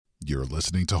You're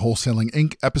listening to Wholesaling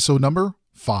Inc., episode number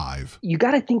 5. You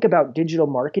got to think about digital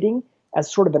marketing as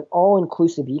sort of an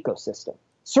all-inclusive ecosystem.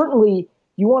 Certainly,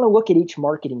 you want to look at each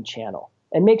marketing channel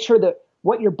and make sure that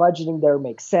what you're budgeting there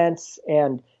makes sense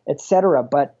and et cetera.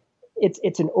 But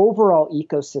it's an overall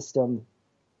ecosystem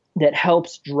that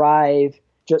helps drive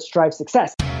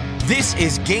success. This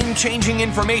is game-changing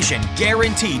information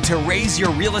guaranteed to raise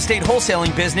your real estate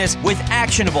wholesaling business with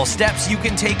actionable steps you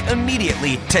can take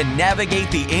immediately to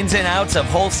navigate the ins and outs of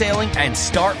wholesaling and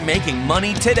start making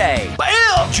money today.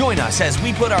 Bam! Join us as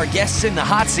we put our guests in the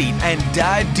hot seat and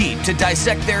dive deep to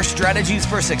dissect their strategies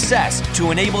for success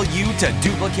to enable you to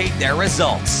duplicate their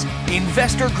results.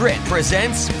 Investor Grit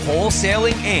presents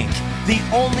Wholesaling Inc., the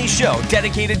only show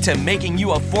dedicated to making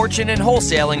you a fortune in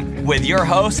wholesaling with your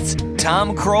hosts,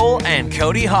 Tom Kroll and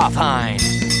Cody Hoffheim.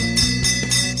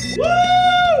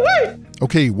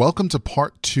 Okay, welcome to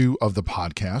part 2 of the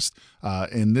podcast.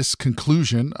 In this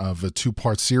conclusion of a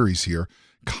 2-part series here,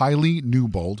 Kylie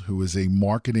Newbold, who is a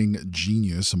marketing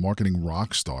genius, a marketing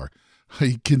rock star,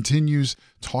 he continues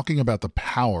talking about the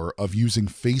power of using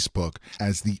Facebook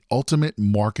as the ultimate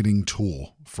marketing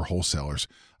tool for wholesalers.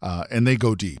 And they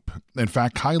go deep. In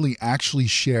fact, Kylie actually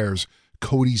shares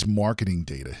Cody's marketing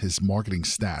data, his marketing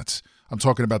stats. I'm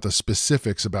talking about the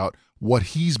specifics about what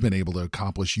he's been able to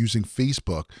accomplish using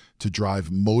Facebook to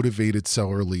drive motivated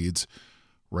seller leads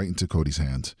right into Cody's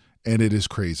hands. And it is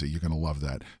crazy. You're going to love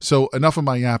that. So enough of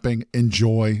my yapping.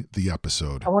 Enjoy the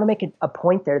episode. I want to make a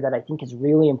point there that I think is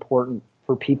really important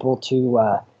for people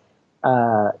to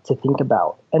think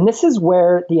about. And this is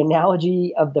where the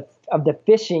analogy of the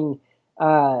fishing,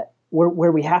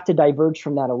 where we have to diverge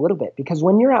from that a little bit. Because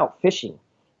when you're out fishing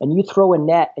and you throw a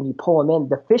net and you pull them in,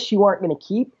 the fish you aren't going to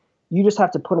keep, you just have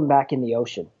to put them back in the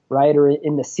ocean, right? Or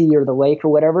in the sea or the lake or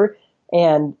whatever.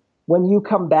 And when you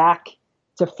come back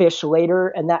to fish later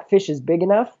and that fish is big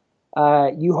enough,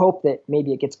 you hope that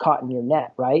maybe it gets caught in your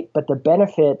net, right? But the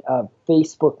benefit of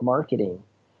Facebook marketing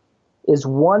is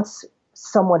once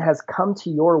someone has come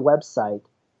to your website,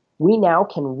 we now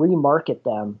can remarket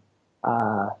them.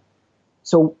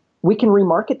 So we can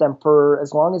remarket them for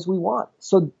as long as we want.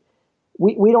 So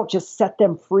we don't just set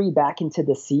them free back into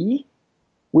the sea.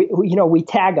 We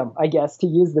tag them, I guess, to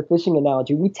use the fishing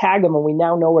analogy. We tag them and we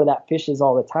now know where that fish is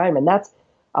all the time. And that's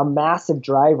a massive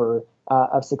driver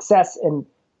of success. And,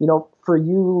 for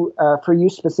you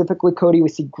specifically, Cody, we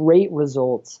see great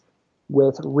results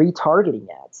with retargeting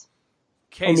ads.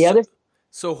 Okay. And the other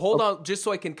So hold on, just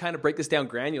so I can kind of break this down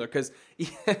granular, because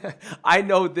I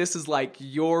know this is like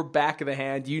your back of the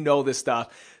hand. You know this stuff.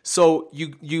 So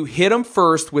you hit them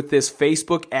first with this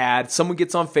Facebook ad. Someone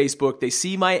gets on Facebook. They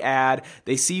see my ad.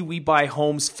 They see We Buy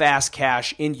Homes Fast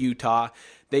Cash in Utah.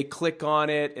 They click on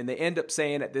it, and they end up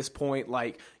saying at this point,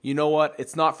 like, you know what?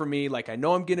 It's not for me. Like, I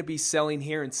know I'm going to be selling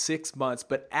here in 6 months,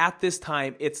 but at this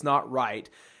time, it's not right.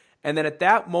 And then at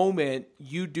that moment,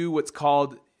 you do what's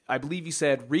called, I believe you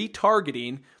said,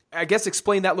 retargeting. I guess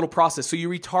explain that little process. So you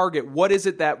retarget. What is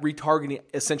it that retargeting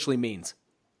essentially means?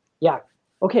 Yeah.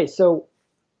 Okay. So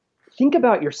think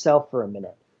about yourself for a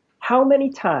minute. How many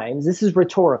times, this is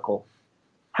rhetorical,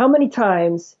 how many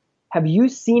times have you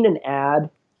seen an ad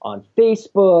on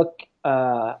Facebook,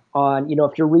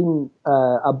 if you're reading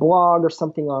a blog or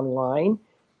something online,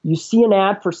 you see an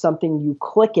ad for something, you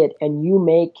click it and you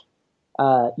make,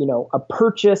 a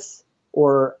purchase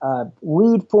or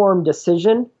lead form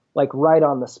decision, like right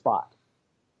on the spot.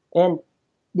 And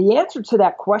the answer to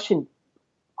that question,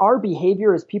 our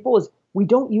behavior as people, is we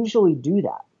don't usually do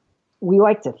that. We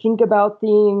like to think about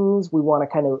things. We want to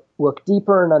kind of look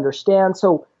deeper and understand.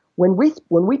 So when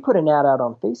we put an ad out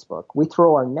on Facebook, we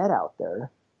throw our net out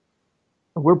there.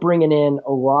 We're bringing in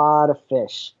a lot of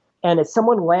fish. And if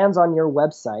someone lands on your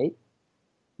website,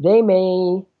 they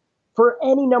may, for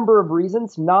any number of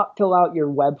reasons, not fill out your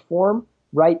web form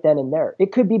right then and there.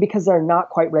 It could be because they're not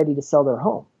quite ready to sell their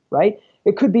home, right?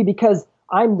 It could be because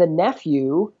I'm the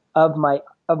nephew of my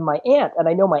aunt, and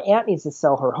I know my aunt needs to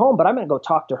sell her home, but I'm going to go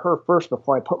talk to her first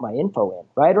before I put my info in,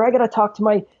 right? Or I got to talk to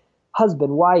my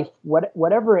husband, wife,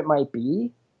 whatever it might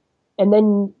be, and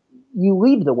then you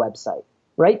leave the website,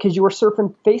 right? Because you were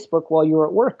surfing Facebook while you were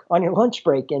at work on your lunch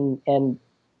break, and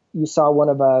you saw one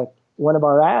of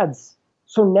our ads.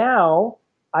 So now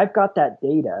I've got that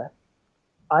data.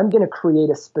 I'm going to create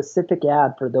a specific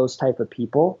ad for those type of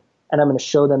people, and I'm going to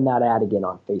show them that ad again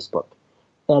on Facebook.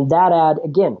 And that ad,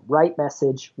 again, right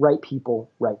message, right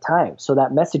people, right time. So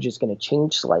that message is going to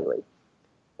change slightly.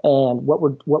 And what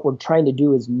we're trying to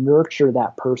do is nurture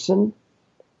that person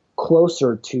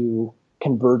closer to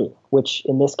converting, which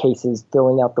in this case is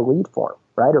filling out the lead form,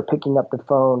 right? Or picking up the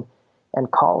phone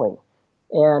and calling.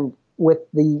 And with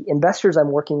the investors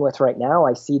I'm working with right now,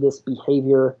 I see this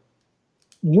behavior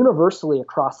universally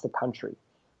across the country,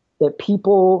 that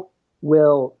people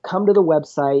will come to the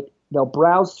website, they'll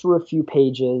browse through a few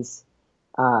pages,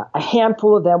 a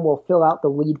handful of them will fill out the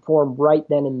lead form right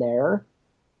then and there,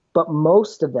 but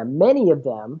most of them, many of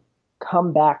them,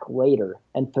 come back later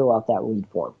and fill out that lead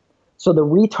form. So the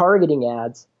retargeting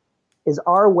ads is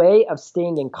our way of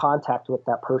staying in contact with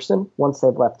that person once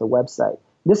they've left the website.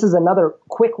 This is another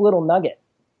quick little nugget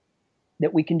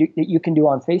that we can do, that you can do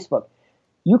on Facebook.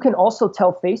 You can also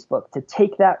tell Facebook to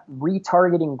take that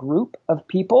retargeting group of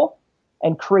people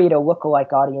and create a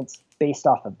lookalike audience based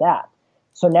off of that.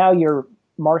 So now you're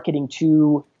marketing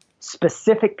to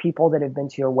specific people that have been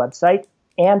to your website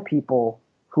and people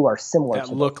who are similar that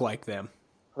to look them. like them.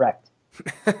 Correct.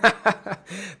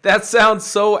 That sounds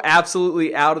so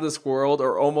absolutely out of this world,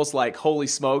 or almost like, holy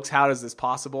smokes, how is this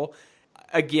possible?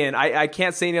 Again, I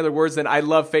can't say any other words than I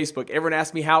love Facebook. Everyone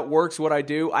asks me how it works, what I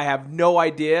do. I have no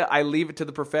idea. I leave it to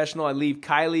the professional. I leave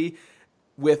Kylie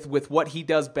with what he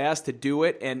does best to do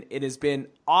it, and it has been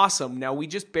awesome. Now, we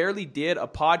just barely did a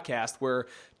podcast where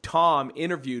Tom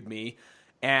interviewed me,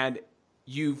 and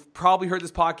you've probably heard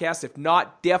this podcast. If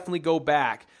not, definitely go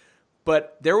back.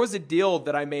 But there was a deal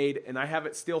that I made, and I have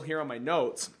it still here on my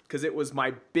notes, because it was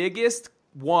my biggest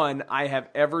one I have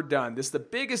ever done. This is the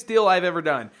biggest deal I've ever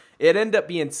done. It ended up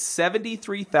being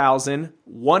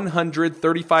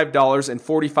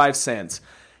 $73,135.45.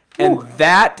 And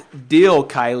that deal,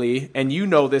 Kylie, and you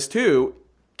know this too,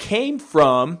 came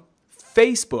from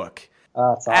Facebook.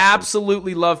 That's awesome.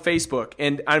 Absolutely love Facebook.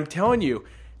 And I'm telling you,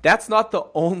 that's not the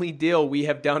only deal we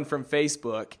have done from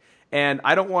Facebook. And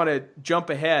I don't want to jump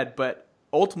ahead, but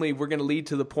ultimately we're going to lead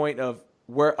to the point of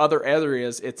where other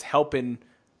areas it's helping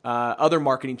other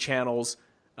marketing channels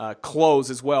close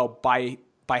as well by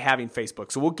having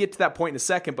Facebook. So we'll get to that point in a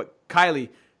second. But Kylie,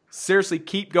 seriously,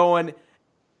 keep going.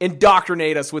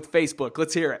 Indoctrinate us with Facebook.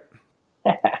 Let's hear it.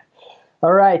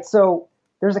 All right. So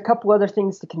there's a couple other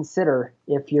things to consider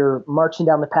if you're marching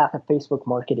down the path of Facebook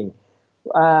marketing.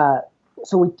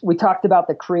 So we talked about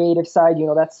the creative side,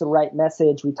 that's the right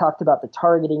message. We talked about the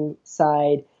targeting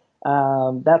side.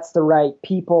 That's the right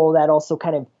people. That also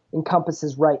kind of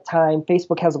encompasses right time.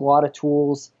 Facebook has a lot of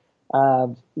tools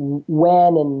of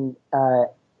when and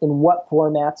in what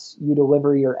formats you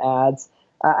deliver your ads.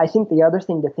 I think the other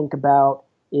thing to think about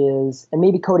is, and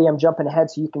maybe Cody, I'm jumping ahead,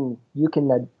 so you can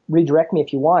redirect me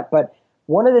if you want, but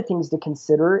one of the things to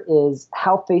consider is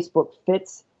how Facebook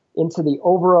fits into the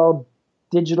overall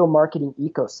digital marketing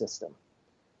ecosystem.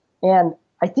 And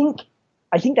I think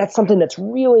that's something that's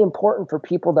really important for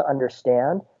people to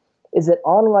understand, is that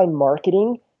online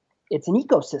marketing, it's an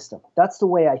ecosystem. That's the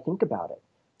way I think about it.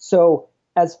 So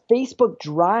as Facebook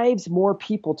drives more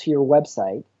people to your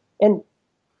website, and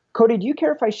Cody, do you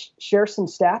care if I share some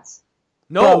stats?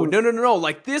 No.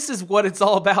 Like, this is what it's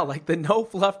all about. Like, the no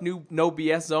fluff, no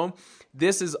BS zone.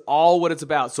 This is all what it's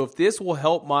about. So if this will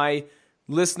help my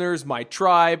listeners, my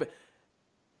tribe,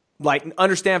 like,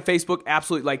 understand Facebook,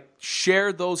 absolutely. Like,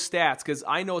 share those stats, because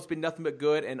I know it's been nothing but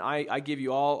good, and I give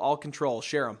you all control.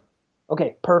 Share them.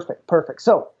 Okay, perfect.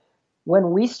 So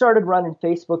when we started running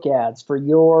Facebook ads for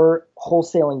your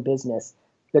wholesaling business,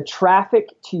 the traffic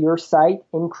to your site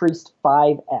increased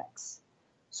 5x.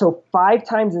 So 5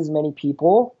 times as many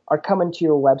people are coming to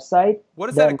your website. What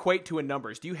does that equate to in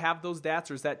numbers? Do you have those stats,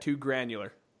 or is that too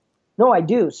granular? No, I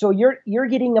do. So you're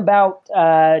getting about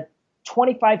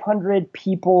 2,500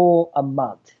 people a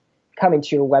month coming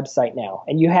to your website now,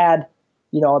 and you had,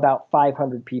 about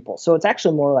 500 people. So it's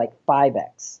actually more like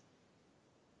 5x.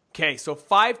 Okay, so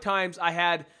 5 times I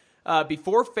had,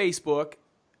 before Facebook,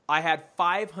 I had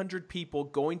 500 people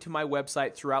going to my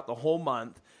website throughout the whole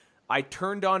month. I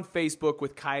turned on Facebook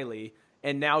with Kylie,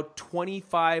 and now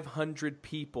 2,500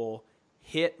 people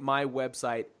hit my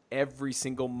website every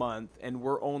single month, and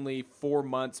we're only 4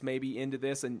 months maybe into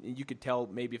this, and you could tell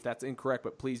maybe if that's incorrect,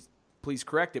 but please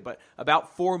correct it, but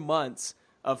about 4 months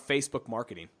of Facebook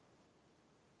marketing.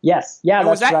 Yes. Yeah. And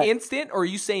was that right. instant, or are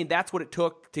you saying that's what it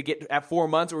took to get at 4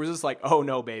 months, or was this like, oh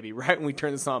no, baby, right when we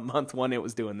turned this on month 1, it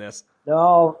was doing this?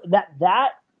 No,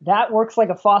 that works like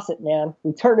a faucet, man.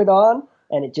 We turn it on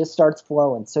and it just starts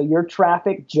flowing. So your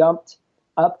traffic jumped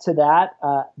up to that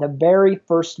the very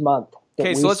first month.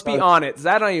 Okay, so let's be honest.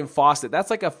 That's not even faucet. That's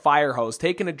like a fire hose,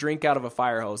 taking a drink out of a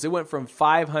fire hose. It went from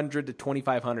 500 to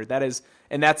 2,500. That's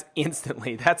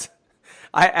instantly.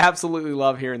 I absolutely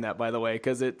love hearing that, by the way,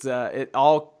 because it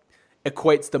all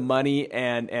equates to money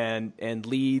and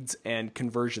leads and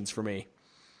conversions for me.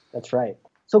 That's right.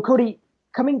 So Cody,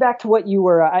 coming back to what you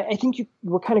were, I think you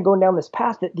were kind of going down this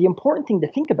path. That the important thing to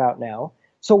think about now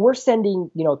So we're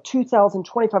sending, 2,000,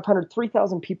 2,500,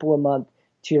 3,000 people a month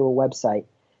to your website.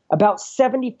 About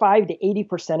 75 to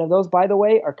 80% of those, by the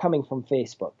way, are coming from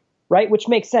Facebook, right? Which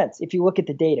makes sense if you look at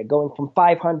the data, going from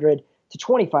 500 to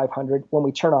 2,500 when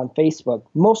we turn on Facebook.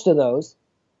 Most of those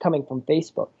coming from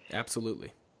Facebook.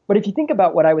 Absolutely. But if you think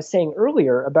about what I was saying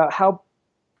earlier about how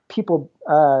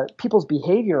people's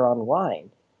behavior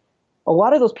online, a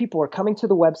lot of those people are coming to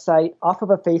the website off of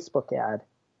a Facebook ad.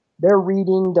 They're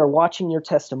reading, they're watching your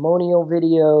testimonial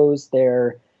videos,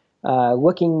 they're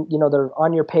looking, they're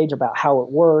on your page about how it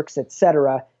works,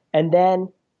 etc. And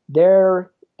then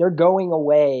they're going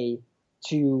away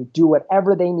to do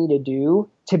whatever they need to do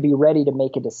to be ready to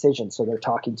make a decision. So they're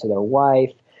talking to their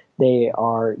wife, they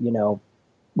are,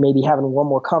 maybe having one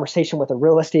more conversation with a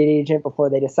real estate agent before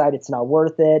they decide it's not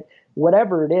worth it,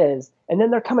 whatever it is. And then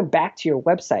they're coming back to your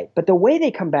website. But the way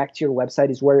they come back to your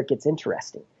website is where it gets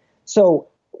interesting. So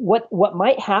what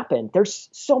might happen, there's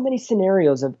so many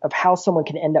scenarios of how someone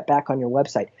can end up back on your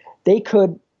website. They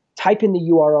could type in the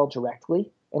URL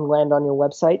directly and land on your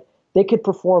website. They could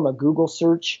perform a Google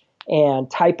search and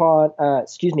click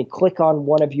on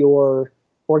one of your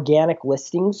organic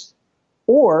listings,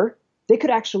 or they could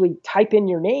actually type in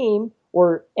your name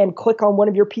and click on one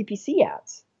of your PPC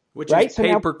ads. Which is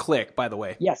pay-per-click, by the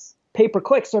way. Yes,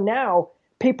 pay-per-click. So now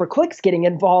pay-per-click's getting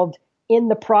involved in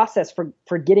the process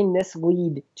for getting this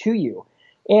lead to you.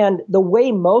 And the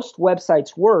way most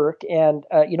websites work, and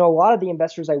a lot of the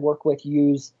investors I work with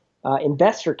use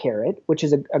Investor Carrot, which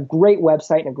is a great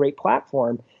website and a great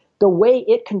platform. The way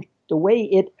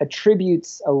it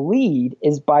attributes a lead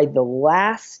is by the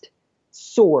last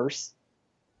source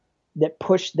that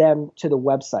pushed them to the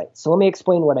website. So let me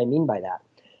explain what I mean by that.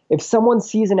 If someone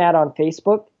sees an ad on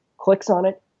Facebook, clicks on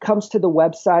it, comes to the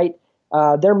website,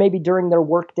 they're maybe during their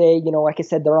workday, like I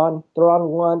said, they're on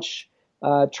lunch,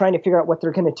 trying to figure out what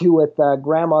they're going to do with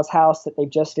grandma's house that they've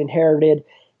just inherited.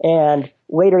 And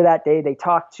later that day, they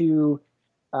talk to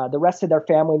the rest of their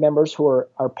family members who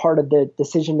are part of the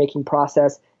decision-making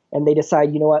process, and they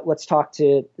decide, let's talk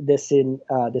to this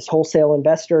wholesale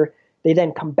investor. They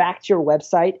then come back to your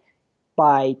website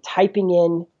by typing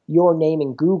in your name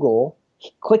in Google,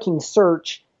 clicking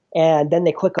search, and then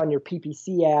they click on your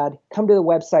PPC ad, come to the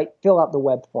website, fill out the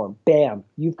web form. Bam,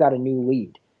 you've got a new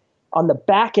lead. On the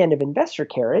back end of Investor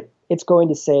Carrot, it's going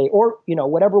to say, or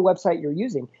whatever website you're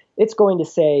using, it's going to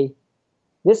say,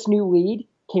 this new lead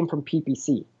came from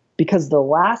PPC, because the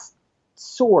last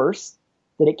source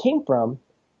that it came from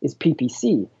is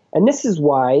PPC. And this is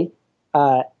why,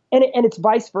 and it's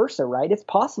vice versa, right? It's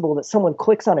possible that someone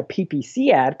clicks on a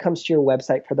PPC ad, comes to your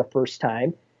website for the first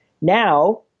time.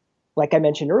 Now, like I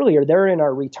mentioned earlier, they're in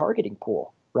our retargeting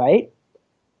pool, right?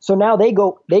 So now they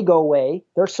go away,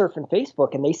 they're surfing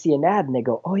Facebook and they see an ad and they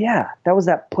go, oh yeah, that was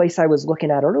that place I was looking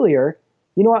at earlier.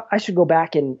 You know what? I should go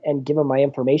back and give them my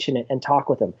information and talk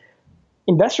with them.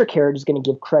 Investor Carrot is going to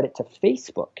give credit to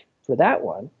Facebook for that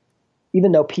one,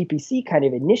 even though PPC kind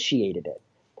of initiated it.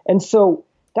 And so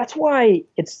that's why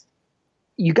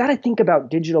you got to think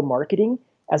about digital marketing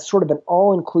as sort of an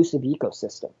all-inclusive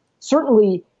ecosystem.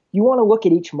 Certainly, you want to look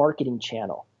at each marketing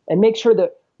channel and make sure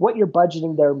that what you're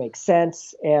budgeting there makes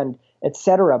sense and et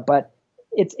cetera. But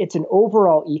it's an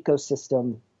overall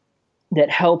ecosystem that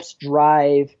helps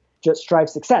drive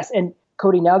success. And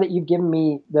Cody, now that you've given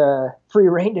me the free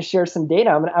rein to share some data,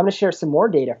 I'm going to share some more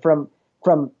data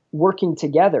from working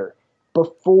together.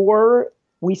 Before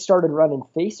we started running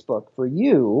Facebook for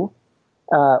you,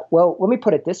 well, let me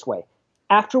put it this way.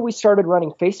 After we started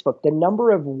running Facebook, the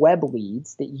number of web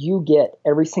leads that you get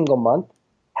every single month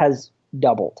has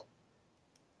doubled.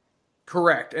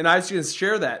 Correct. And I was going to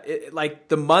share that. Like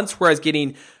the months where I was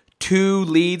getting 2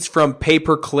 leads from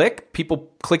pay-per-click,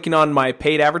 people clicking on my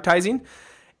paid advertising,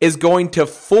 is going to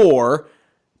 4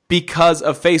 because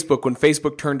of Facebook when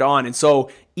Facebook turned on. And so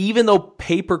even though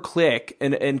pay-per-click,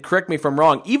 and correct me if I'm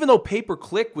wrong, even though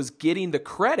pay-per-click was getting the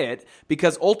credit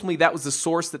because ultimately that was the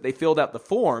source that they filled out the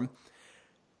form,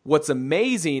 what's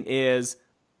amazing is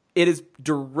it is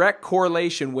direct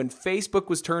correlation. When Facebook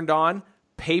was turned on,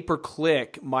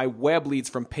 pay-per-click, my web leads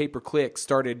from pay-per-click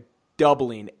started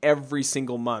doubling every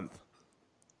single month.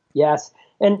 Yes.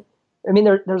 And I mean,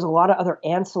 there's a lot of other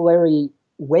ancillary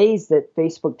ways that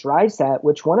Facebook drives that,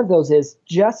 which one of those is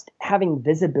just having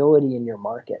visibility in your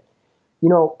market.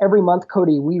 Every month,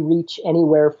 Cody, we reach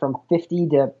anywhere from 50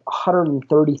 to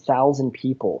 130,000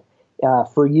 people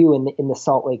for you in the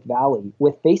Salt Lake Valley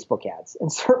with Facebook ads.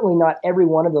 And certainly not every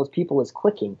one of those people is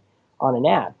clicking on an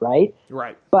ad, right?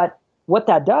 Right. But what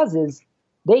that does is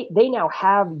they now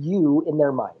have you in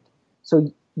their mind.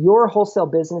 So your wholesale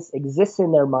business exists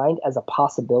in their mind as a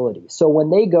possibility. So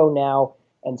when they go now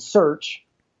and search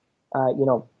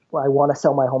I want to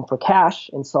sell my home for cash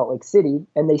in Salt Lake City,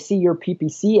 and they see your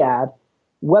PPC ad,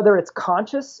 whether it's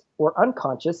conscious or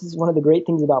unconscious, this is one of the great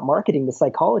things about marketing, the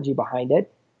psychology behind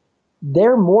it,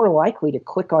 they're more likely to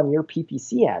click on your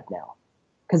PPC ad now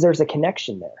because there's a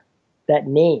connection there, that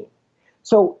name.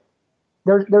 So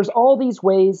there's all these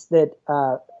ways that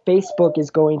Facebook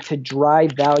is going to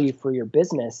drive value for your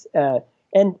business.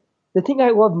 And the thing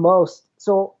I love most,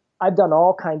 so I've done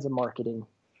all kinds of marketing,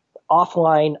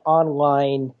 offline,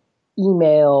 online,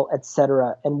 email,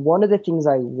 etc. And one of the things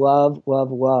I love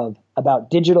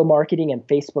about digital marketing and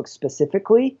Facebook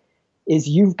specifically is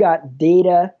you've got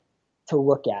data to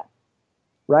look at,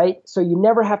 right? So you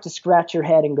never have to scratch your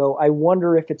head and go, I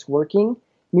wonder if it's working.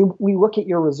 I mean, we look at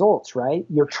your results, right?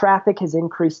 Your traffic has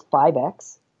increased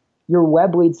 5x, your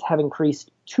web leads have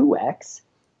increased 2x,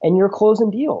 and you're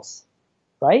closing deals,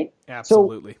 right?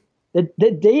 Absolutely. So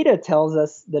the data tells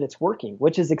us that it's working,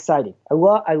 which is exciting.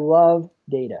 I love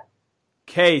data.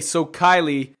 Okay, so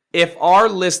Kylie, if our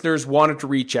listeners wanted to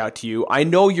reach out to you, I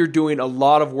know you're doing a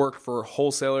lot of work for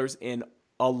wholesalers in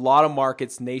a lot of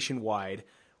markets nationwide.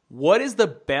 What is the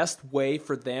best way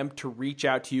for them to reach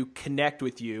out to you, connect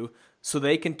with you, so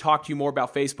they can talk to you more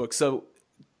about Facebook? So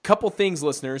couple things,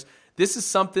 listeners. This is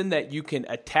something that you can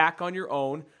attack on your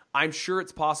own. I'm sure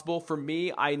it's possible. For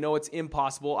me, I know it's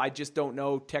impossible. I just don't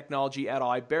know technology at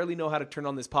all. I barely know how to turn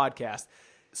on this podcast.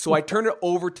 So I turn it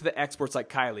over to the experts like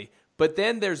Kylie. But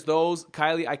then there's those,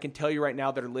 Kylie, I can tell you right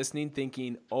now, that are listening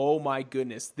thinking, oh my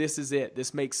goodness, this is it.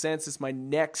 This makes sense. This is my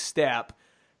next step.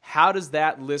 How does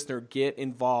that listener get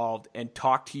involved and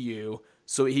talk to you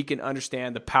so he can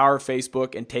understand the power of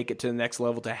Facebook and take it to the next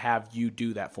level to have you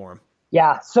do that for him?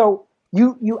 Yeah, so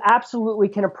you absolutely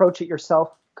can approach it yourself,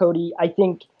 Cody. I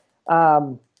think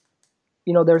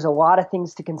there's a lot of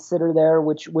things to consider there,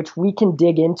 which we can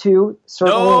dig into.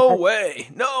 Certainly.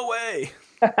 No way.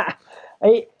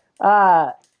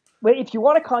 If you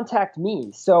want to contact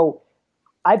me, so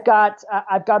I've got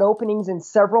openings in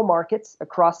several markets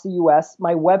across the U.S.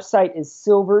 My website is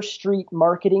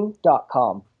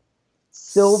silverstreetmarketing.com.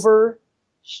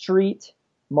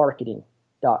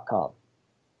 silverstreetmarketing.com.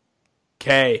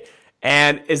 Okay.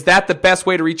 And is that the best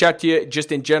way to reach out to you?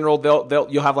 Just in general,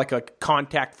 you'll have like a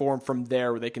contact form from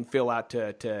there where they can fill out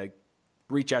to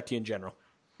reach out to you in general.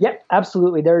 Yep,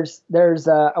 absolutely. There's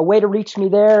a way to reach me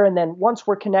there, and then once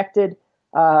we're connected,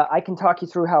 I can talk you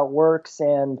through how it works.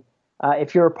 And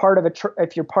if you're a part of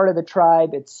if you're part of the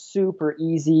tribe, it's super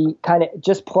easy. Kind of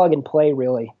just plug and play,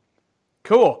 really.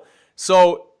 Cool.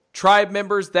 So tribe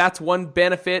members, that's one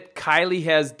benefit Kylie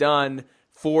has done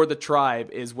for the tribe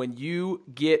is when you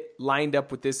get lined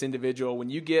up with this individual,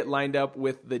 when you get lined up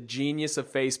with the genius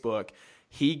of Facebook,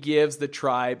 he gives the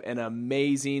tribe an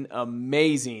amazing,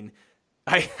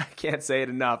 I can't say it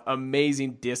enough,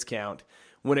 amazing discount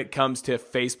when it comes to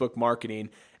Facebook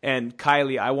marketing. And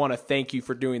Kylie, I want to thank you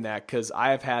for doing that because I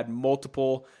have had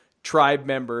multiple tribe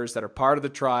members that are part of the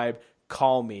tribe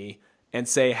call me and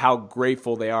say how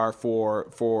grateful they are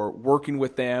for working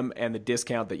with them and the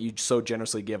discount that you so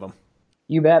generously give them.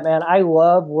 You bet, man. I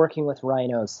love working with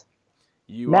rhinos.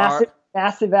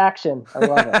 Massive action. I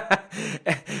love it.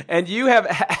 And you have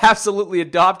absolutely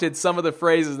adopted some of the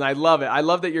phrases, and I love it. I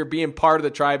love that you're being part of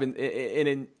the tribe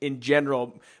in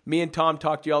general. Me and Tom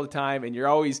talk to you all the time, and you're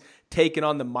always taking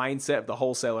on the mindset of the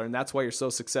wholesaler, and that's why you're so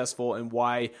successful and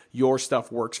why your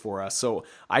stuff works for us. So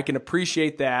I can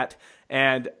appreciate that.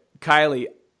 And Kylie,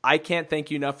 I can't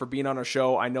thank you enough for being on our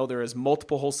show. I know there is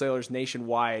multiple wholesalers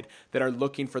nationwide that are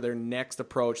looking for their next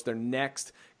approach, their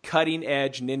next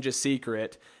cutting-edge ninja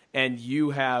secret, and you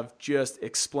have just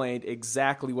explained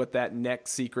exactly what that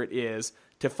next secret is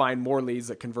to find more leads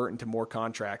that convert into more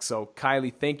contracts. So,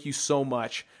 Kylie, thank you so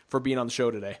much for being on the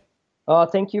show today. Oh,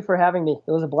 thank you for having me.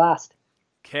 It was a blast.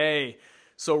 Okay,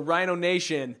 so Rhino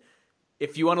Nation,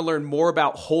 if you want to learn more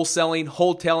about wholesaling,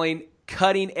 wholesaling,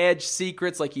 cutting-edge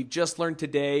secrets like you've just learned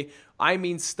today, I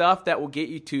mean stuff that will get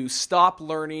you to stop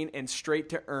learning and straight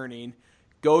to earning,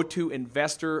 go to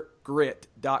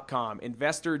investorgrit.com,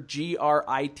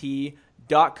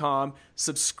 investorgrit.com.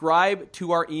 Subscribe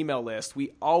to our email list.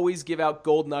 We always give out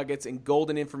gold nuggets and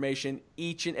golden information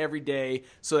each and every day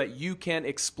so that you can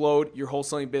explode your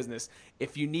wholesaling business.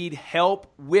 If you need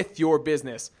help with your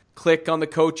business, click on the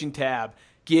coaching tab.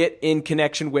 Get in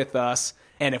connection with us.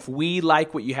 And if we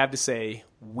like what you have to say,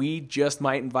 we just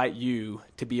might invite you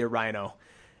to be a Rhino.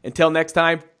 Until next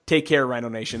time, take care, Rhino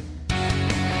Nation.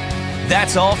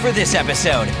 That's all for this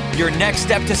episode. Your next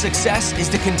step to success is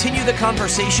to continue the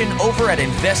conversation over at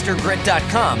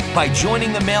InvestorGrit.com by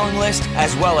joining the mailing list,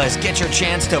 as well as get your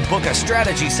chance to book a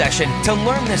strategy session to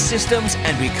learn the systems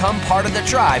and become part of the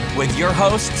tribe with your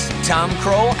hosts, Tom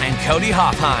Kroll and Cody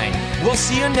Hofhine. We'll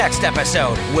see you next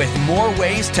episode with more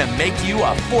ways to make you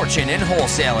a fortune in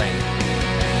wholesaling.